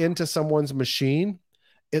gets into someone's machine,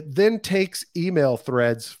 it then takes email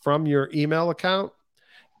threads from your email account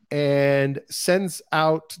and sends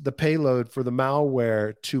out the payload for the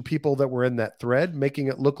malware to people that were in that thread, making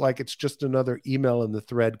it look like it's just another email in the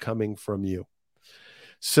thread coming from you.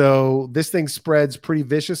 So this thing spreads pretty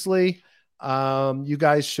viciously. You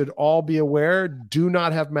guys should all be aware. Do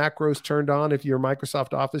not have macros turned on if you're a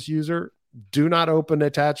Microsoft Office user. Do not open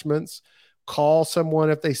attachments. Call someone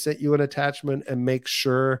if they sent you an attachment and make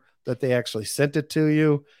sure that they actually sent it to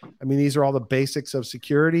you. I mean, these are all the basics of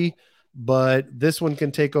security, but this one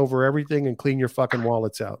can take over everything and clean your fucking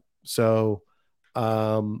wallets out. So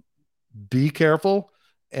be careful.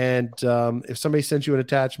 And if somebody sends you an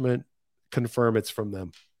attachment, confirm it's from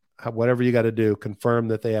them. Whatever you got to do, confirm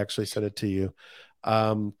that they actually sent it to you,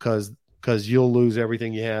 because you'll lose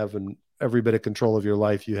everything you have and every bit of control of your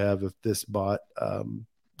life you have if this bot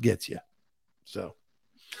gets you. So,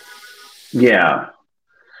 yeah.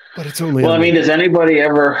 But it's only. Well, I mean, does anybody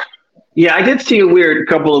ever? Yeah, I did see a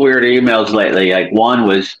couple of weird emails lately. Like one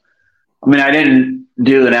was, I mean, I didn't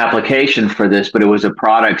do an application for this, but it was a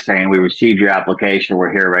product saying, we received your application.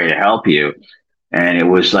 We're here ready to help you. And it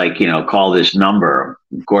was like, you know, call this number.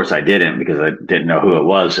 Of course, I didn't because I didn't know who it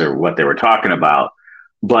was or what they were talking about.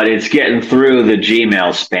 But it's getting through the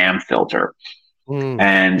Gmail spam filter.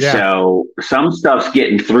 So some stuff's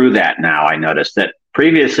getting through that now. I noticed that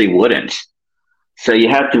previously wouldn't. So you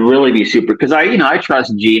have to really be super, because I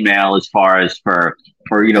trust Gmail as far as for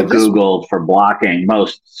Google for blocking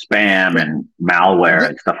most spam and malware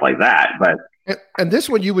and stuff like that. But and this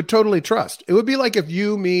one you would totally trust. It would be like if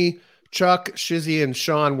you, me, Chuck, Shizzy, and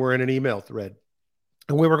Sean were in an email thread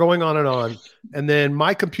and we were going on, and then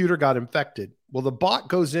my computer got infected. Well, the bot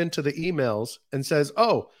goes into the emails and says,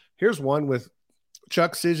 oh, here's one with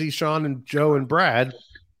Chuck, Shizzy, Sean, and Joe, and Brad,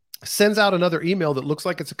 sends out another email that looks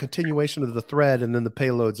like it's a continuation of the thread, and then the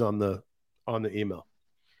payload's on the email.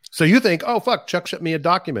 So you think, oh, fuck, Chuck sent me a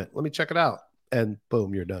document. Let me check it out. And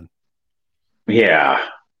boom, you're done. Yeah.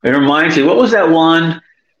 It reminds me, what was that one?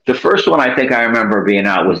 The first one I think I remember being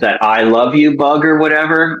out was that I love you bug or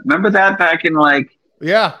whatever. Remember that back in I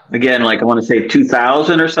want to say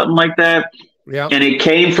 2000 or something like that. Yeah. And it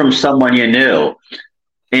came from someone you knew.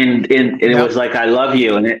 And it was like, I love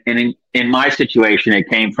you. And in my situation, it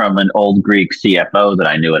came from an old Greek CFO that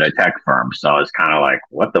I knew at a tech firm. So I was kind of like,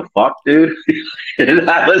 what the fuck, dude? And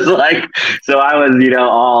I was like, so I was,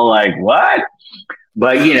 all like, what?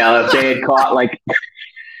 But,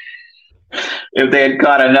 if they had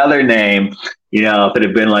caught another name, if it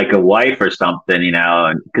had been like a wife or something,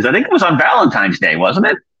 because I think it was on Valentine's Day, wasn't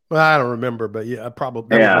it? Well, I don't remember, but yeah,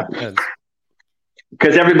 probably. Yeah.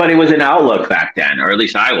 Because everybody was in Outlook back then, or at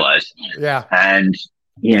least I was. Yeah. And,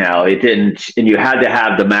 it didn't, and you had to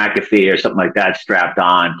have the McAfee or something like that strapped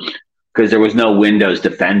on because there was no Windows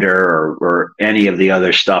Defender or any of the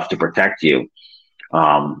other stuff to protect you.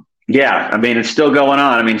 Yeah, I mean, it's still going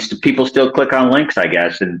on. I mean, people still click on links, I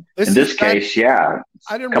guess. And in this case, yeah,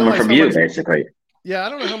 I didn't coming from you, basically. Yeah, I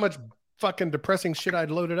don't know how much fucking depressing shit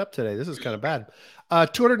I'd loaded up today. This is kind of bad.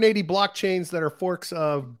 280 blockchains that are forks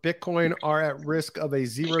of Bitcoin are at risk of a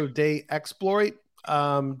 0-day exploit.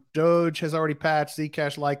 Doge has already patched,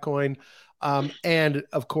 Zcash, Litecoin, and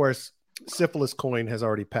of course, Syphilis Coin has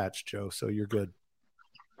already patched, Joe. So you're good.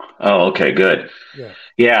 Oh, okay, good.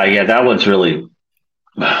 Yeah. That one's really.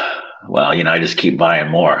 Well, I just keep buying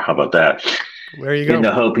more. How about that? There you go. In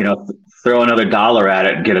the hope, throw another $1 at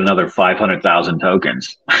it and get another 500,000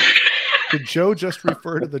 tokens. Did Joe just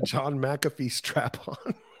refer to the John McAfee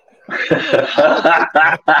strap-on?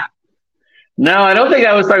 No, I don't think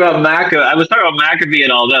I was talking about McAfee. I was talking about McAfee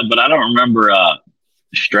and all that, but I don't remember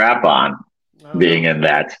strap-on being in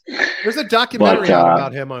that. There's a documentary out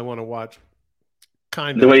about him I want to watch.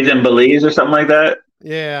 Kind of. The way he's in Belize or something like that?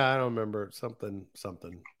 Yeah, I don't remember. Something.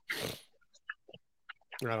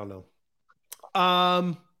 I don't know.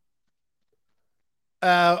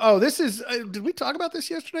 This is. Did we talk about this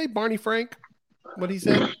yesterday? Barney Frank, what he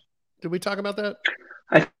said. Did we talk about that?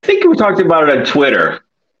 I think we talked about it on Twitter.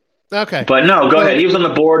 Okay, but no, go ahead. He was on the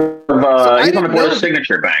board of. He's on the board of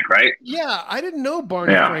Signature Bank, right? Yeah, I didn't know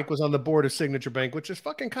Barney Frank was on the board of Signature Bank, which is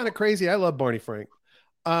fucking kind of crazy. I love Barney Frank.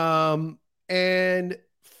 And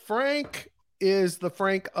Frank is the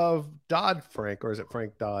Frank of Dodd-Frank, or is it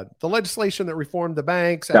Frank Dodd? The legislation that reformed the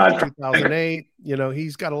banks after 2008.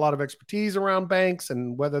 He's got a lot of expertise around banks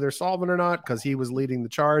and whether they're solvent or not, because he was leading the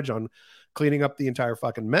charge on cleaning up the entire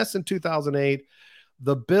fucking mess in 2008.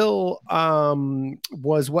 The bill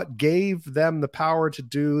was what gave them the power to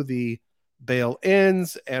do the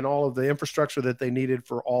bail-ins and all of the infrastructure that they needed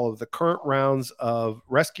for all of the current rounds of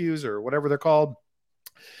rescues or whatever they're called.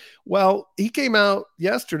 Well, he came out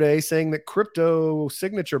yesterday saying that Crypto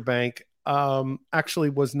Signature Bank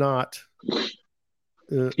actually was not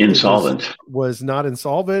insolvent. Was not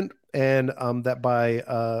insolvent, and that by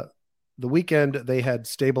the weekend they had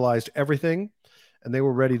stabilized everything, and they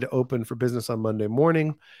were ready to open for business on Monday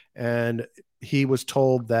morning. And he was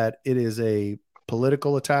told that it is a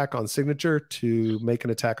political attack on Signature to make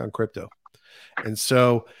an attack on crypto. And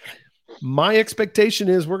so my expectation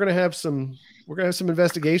is we're going to have some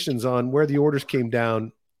investigations on where the orders came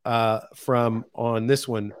down from on this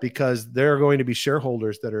one, because there are going to be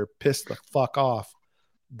shareholders that are pissed the fuck off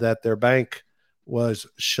that their bank was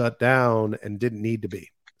shut down and didn't need to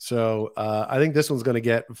be. So I think this one's going to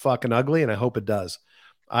get fucking ugly, and I hope it does.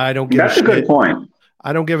 I don't give That's a good point.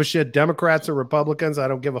 I don't give a shit, Democrats or Republicans. I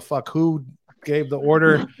don't give a fuck who gave the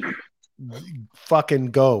order.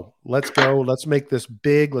 Fucking go. Let's go. Let's make this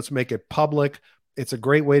big. Let's make it public. It's a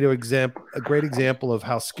great way to a great example of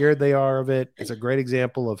how scared they are of it. It's a great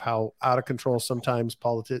example of how out of control sometimes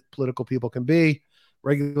political people can be,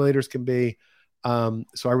 regulators can be. So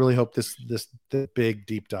I really hope this big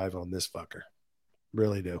deep dive on this fucker.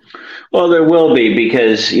 Really do. Well, there will be,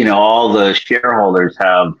 because all the shareholders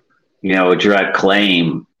have a direct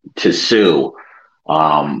claim to sue,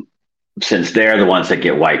 since they're the ones that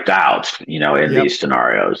get wiped out, in these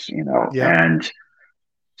scenarios, and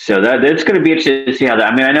so that it's going to be interesting to see how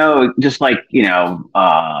that. I mean, I know just like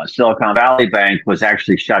Silicon Valley Bank was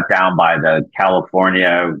actually shut down by the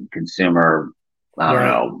California Consumer,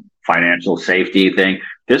 financial safety thing.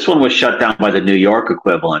 This one was shut down by the New York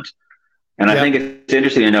equivalent. And I think it's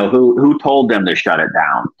interesting to know who told them to shut it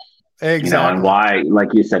down. Exactly. And why,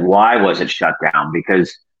 like you said, why was it shut down?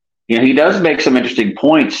 Because, he does make some interesting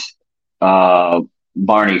points,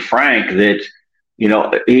 Barney Frank, that,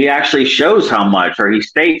 he actually shows how much, or he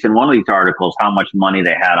states in one of these articles how much money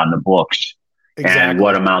they had on the books and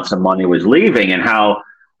what amounts of money was leaving, and how,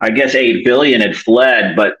 I guess, 8 billion had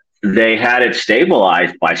fled, but they had it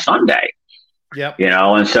stabilized by Sunday. Yep.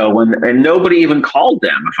 And so and nobody even called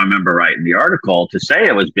them, if I remember right in the article, to say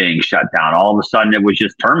it was being shut down. All of a sudden it was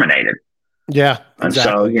just terminated. Yeah.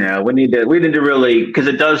 Exactly. And so, we need to really, because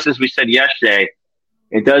it does, as we said yesterday,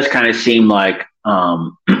 it does kind of seem like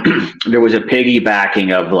there was a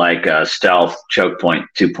piggybacking of like a stealth choke point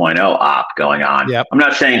 2.0 op going on. Yep. I'm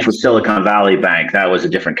not saying for Silicon Valley Bank, that was a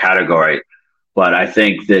different category, but I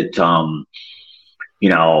think that,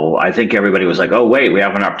 I think everybody was like, oh, wait, we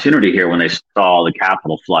have an opportunity here when they saw the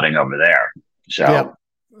capital flooding over there. So,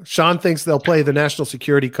 Sean thinks they'll play the national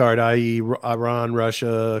security card, i.e., Iran,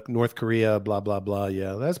 Russia, North Korea, blah blah blah.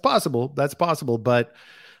 Yeah, that's possible. That's possible, but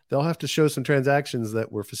they'll have to show some transactions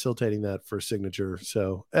that were facilitating that for signature.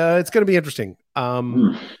 So it's going to be interesting.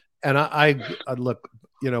 And I look,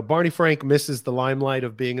 Barney Frank misses the limelight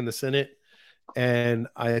of being in the Senate, and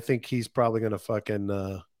I think he's probably going to fucking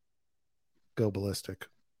go ballistic.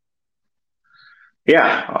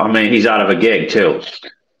 Yeah, I mean, he's out of a gig too,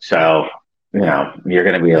 so you're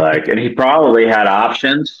going to be like, and he probably had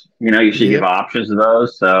options. You should give options to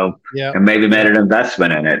those. So and maybe made an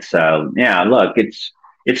investment in it. So yeah, look, it's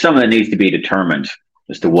something that needs to be determined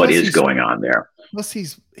as to what is going on there. Plus,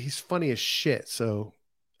 he's funny as shit, so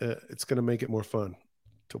it's going to make it more fun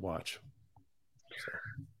to watch. So.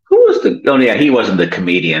 Who was the? Oh yeah, he wasn't the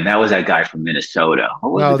comedian. That was that guy from Minnesota.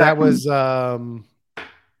 That was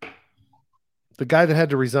the guy that had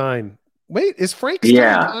to resign. Wait, is Frank still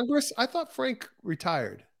in Congress? I thought Frank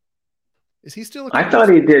retired. Is he still? I thought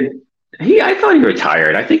he did. I thought he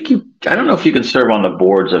retired. I think I don't know if you can serve on the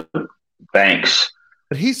boards of banks.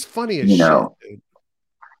 But he's funny as shit, dude.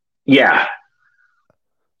 Yeah.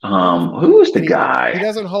 Who was the guy? He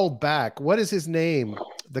doesn't hold back. What is his name?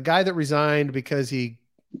 The guy that resigned because he's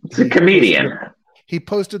a comedian. He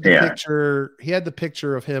posted the picture. He had the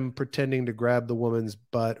picture of him pretending to grab the woman's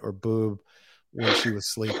butt or boob when she was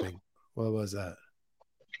sleeping. What was that?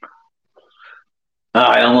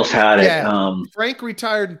 I almost had it. Frank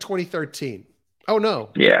retired in 2013. Oh no.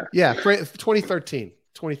 Yeah. 2013.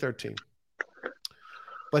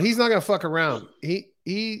 But he's not gonna fuck around.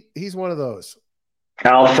 He's one of those.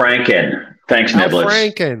 Al Franken. Thanks, Niblets.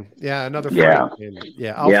 Franken. Yeah, another Franken.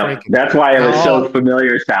 Yeah. Al Franken. That's why it was so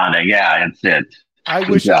familiar sounding. Yeah, it's it. I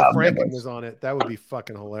wish Al Franken was on it. That would be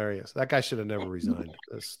fucking hilarious. That guy should have never resigned.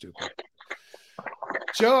 That's stupid.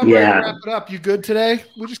 Joe, I'm ready to wrap it up. You good today?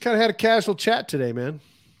 We just kind of had a casual chat today, man.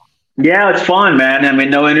 Yeah, it's fun, man. I mean,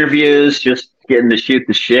 no interviews, just getting to shoot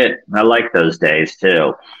the shit. I like those days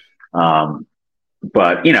too.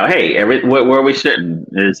 But hey, where are we sitting?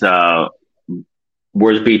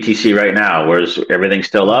 Where's BTC right now? Where's everything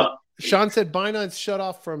still up? Sean said Binance shut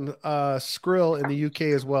off from Skrill in the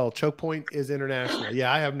UK as well. Choke point is international. Yeah,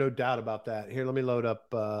 I have no doubt about that. Here, let me load up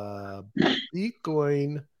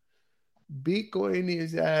Bitcoin. Bitcoin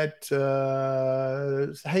is at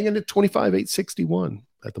hanging at 25,861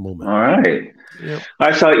 at the moment. All right. Yep.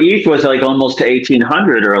 I saw ETH was like almost to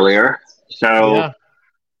 1,800 earlier. So,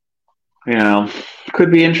 could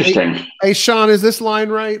be interesting. Hey, Sean, is this line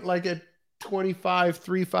right? Like at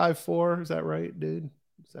 25,354? Is that right, dude?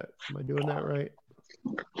 Am I doing that right?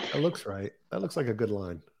 That looks right. That looks like a good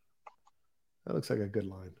line.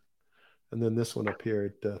 And then this one up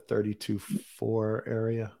here at 32.4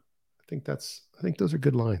 area. I think those are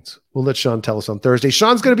good lines. We'll let Sean tell us on Thursday.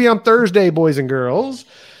 Sean's going to be on Thursday, boys and girls,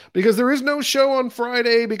 because there is no show on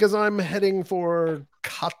Friday because I'm heading for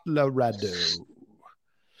Colorado.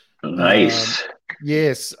 Nice.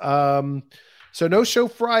 Yes. So no show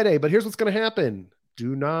Friday, but here's what's going to happen.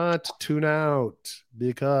 Do not tune out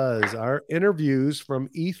because our interviews from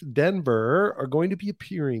ETH Denver are going to be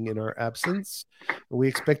appearing in our absence. And we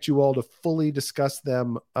expect you all to fully discuss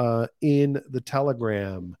them in the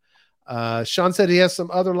Telegram. Sean said he has some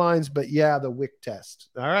other lines, but the WIC test.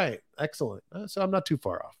 All right. Excellent. So I'm not too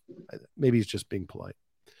far off. Maybe he's just being polite.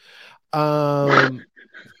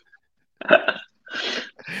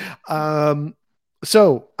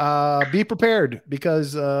 So be prepared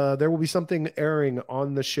because there will be something airing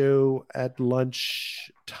on the show at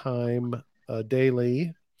lunchtime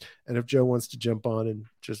daily. And if Joe wants to jump on and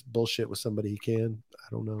just bullshit with somebody, he can. I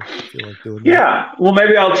don't know. I feel like doing that. Well,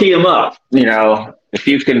 maybe I'll tee him up. If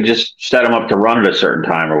you can just set him up to run at a certain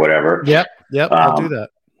time or whatever. Yep. I'll do that.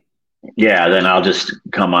 Yeah, then I'll just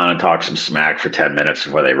come on and talk some smack for 10 minutes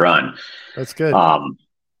before they run. That's good.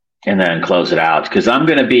 And then close it out because I'm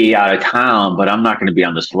going to be out of town, but I'm not going to be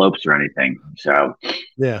on the slopes or anything. So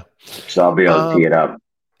I'll be able to tee it up.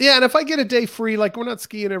 Yeah, and if I get a day free, like we're not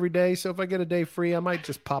skiing every day, so if I get a day free, I might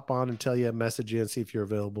just pop on and tell you, message you, and see if you're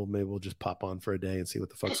available. Maybe we'll just pop on for a day and see what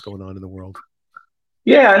the fuck's going on in the world.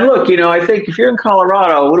 Yeah, and look, I think if you're in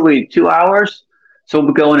Colorado, what are we, 2 hours? So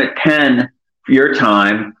we'll be going at 10 your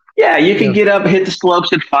time. Yeah, you can get up, hit the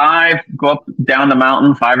slopes at 5, go up down the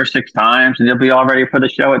mountain 5 or 6 times, and you'll be all ready for the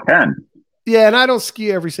show at 10. Yeah, and I don't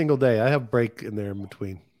ski every single day. I have a break in there in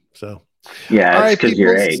between. So yeah, it's because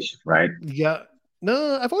your age, right? Yeah.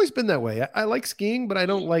 No, I've always been that way. I like skiing, but I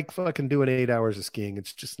don't like fucking doing 8 hours of skiing.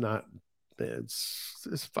 It's just not.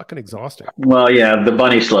 It's fucking exhausting. Well, yeah, the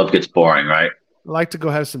bunny slope gets boring, right? I like to go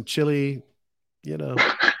have some chili,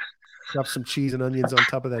 Drop some cheese and onions on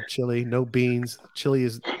top of that chili. No beans. Chili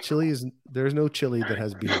is. There's no chili that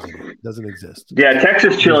has beans in it. It doesn't exist. Yeah,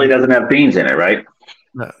 Texas chili doesn't have beans in it, right?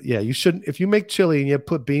 No, yeah, you shouldn't. If you make chili and you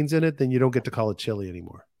put beans in it, then you don't get to call it chili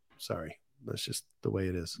anymore. Sorry, that's just the way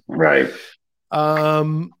it is. Right.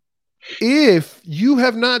 If you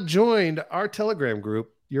have not joined our Telegram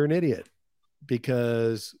group, you're an idiot,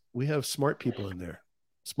 because we have smart people in there.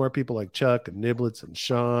 Smart people like Chuck and Niblets and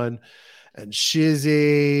Sean and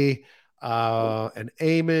Shizzy and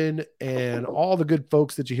Eamon and all the good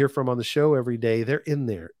folks that you hear from on the show every day. They're in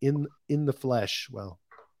there in the flesh. Well,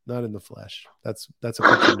 not in the flesh. That's a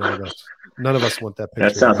picture none of us want that picture.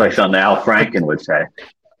 That sounds like something Al Franken would say.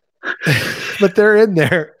 But they're in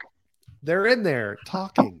there. They're in there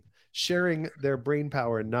talking, sharing their brain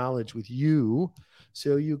power and knowledge with you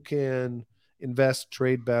so you can invest,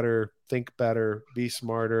 trade better, think better, be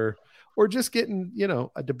smarter, or just getting,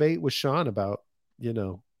 a debate with Sean about,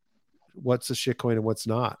 what's a shitcoin and what's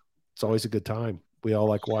not. It's always a good time. We all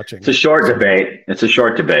like watching. It's a short debate. It's a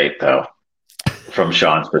short debate, though, from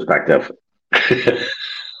Sean's perspective.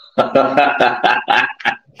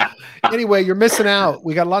 Anyway, you're missing out.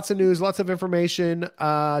 We got lots of news, lots of information.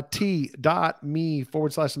 T.me/mission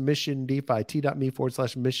DeFi.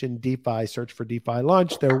 T.me/mission DeFi. Search for DeFi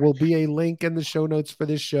Lunch. There will be a link in the show notes for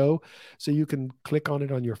this show, so you can click on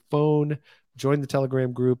it on your phone, join the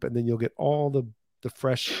Telegram group, and then you'll get all the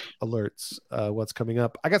fresh alerts, what's coming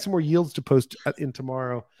up. I got some more yields to post in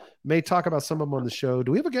tomorrow. May talk about some of them on the show.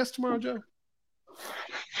 Do we have a guest tomorrow, Joe?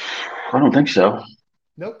 I don't think so.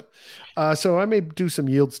 Nope. So I may do some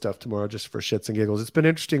yield stuff tomorrow just for shits and giggles. It's been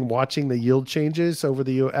interesting watching the yield changes after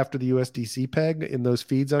the USDC peg in those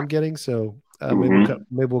feeds I'm getting. So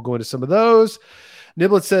maybe we'll go into some of those.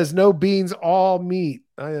 Niblet says no beans, all meat,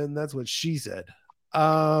 and that's what she said.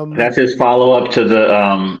 That's his follow up to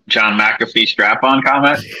the John McAfee strap-on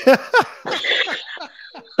comment.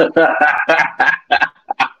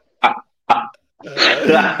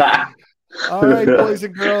 All right, boys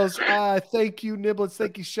and girls. Thank you, Niblets.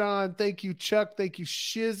 Thank you, Sean. Thank you, Chuck. Thank you,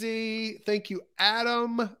 Shizzy. Thank you,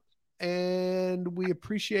 Adam. And we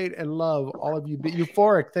appreciate and love all of you.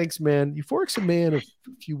 Euphoric, thanks, man. Euphoric's a man of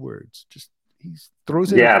few words. Just he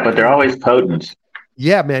throws in. Yeah, but they're always potent.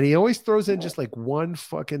 Yeah, man. He always throws in just like one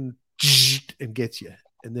fucking and gets you,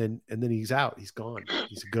 and then he's out. He's gone.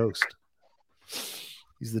 He's a ghost.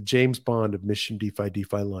 He's the James Bond of Mission DeFi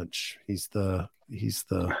Lunch. He's the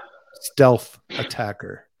stealth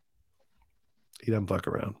attacker. He doesn't fuck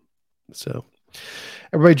around. So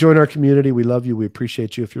everybody join our community. We love you. We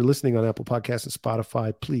appreciate you. If you're listening on Apple Podcasts and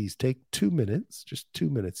Spotify, please take 2 minutes, just 2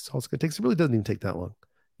 minutes. It's all it's going to take. It really doesn't even take that long.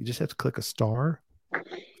 You just have to click a star,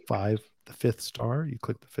 5, the 5th star. You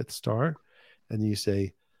click the 5th star and you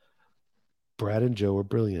say, Brad and Joe are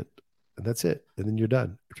brilliant. And that's it. And then you're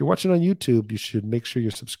done. If you're watching on YouTube, you should make sure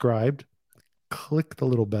you're subscribed, click the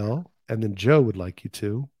little bell, and then Joe would like you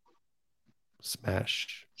to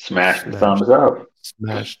smash the thumbs up.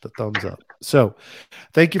 Smash the thumbs up. So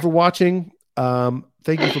thank you for watching.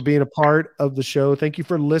 Thank you for being a part of the show. Thank you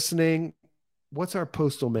for listening. What's our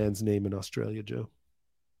postal man's name in Australia, Joe?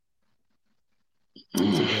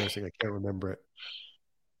 It's embarrassing. I can't remember it.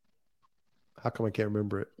 How come I can't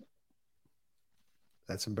remember it?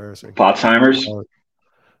 That's embarrassing. Alzheimer's?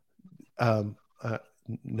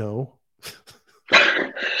 No.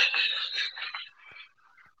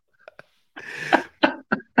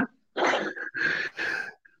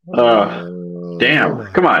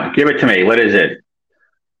 Damn. Come on. Give it to me. What is it?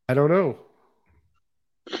 I don't know.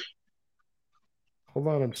 Hold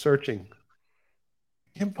on. I'm searching.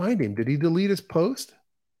 I can't find him. Did he delete his post?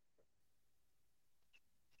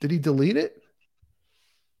 Did he delete it?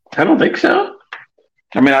 I don't think so.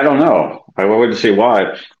 I mean, I don't know. I wouldn't see why.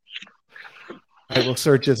 All right, well,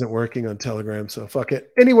 search isn't working on Telegram, so fuck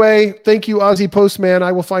it. Anyway, thank you, Aussie Postman.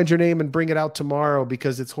 I will find your name and bring it out tomorrow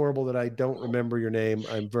because it's horrible that I don't remember your name.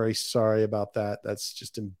 I'm very sorry about that. That's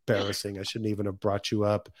just embarrassing. I shouldn't even have brought you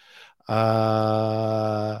up.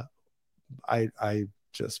 I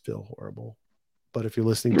just feel horrible. But if you're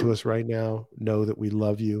listening to us right now, know that we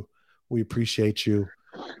love you. We appreciate you.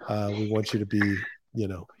 We want you to be,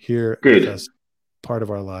 here with us, part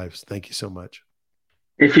of our lives. Thank you so much.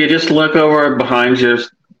 If you just look over behind your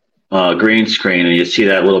green screen and you see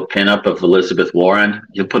that little pinup of Elizabeth Warren,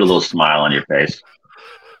 you'll put a little smile on your face.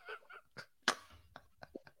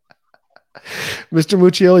 Mr.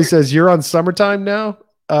 Muccioli says, you're on summertime now?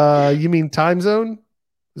 You mean time zone?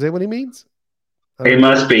 Is that what he means? It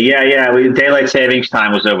must be. Yeah. Daylight savings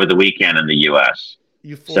time was over the weekend in the U.S.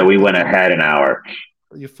 So we went ahead an hour.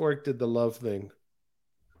 Euphoric did the love thing.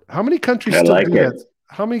 How many countries still do that?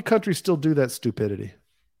 How many countries still do that stupidity?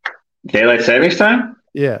 Daylight savings time?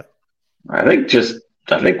 Yeah. I think I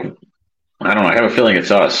don't know. I have a feeling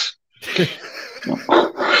it's us.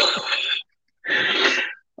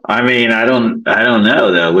 I mean, I don't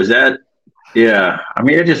know though. Was that? Yeah. I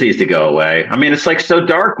mean, it just needs to go away. I mean, it's like so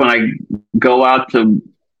dark when I go out to,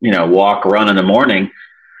 walk, run in the morning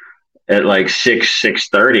at like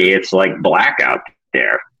 6:30. It's like black out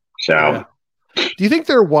there. So. Yeah. Do you think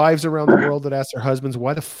there are wives around the world that ask their husbands,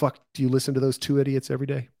 why the fuck do you listen to those two idiots every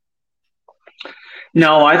day?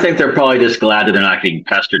 No, I think they're probably just glad that they're not getting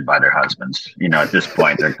pestered by their husbands. At this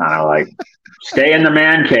point, they're kind of like, stay in the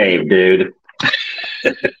man cave, dude.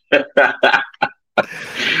 We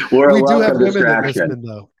do have women that listen,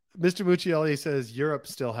 though. Mr. Muccielli says Europe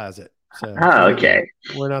still has it. So okay.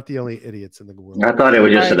 We're not the only idiots in the world. I thought it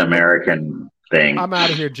was just an American thing. I'm out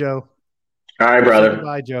of here, Joe. All right, brother.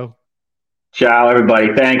 Bye, Joe. Ciao,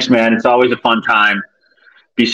 everybody. Thanks, man. It's always a fun time.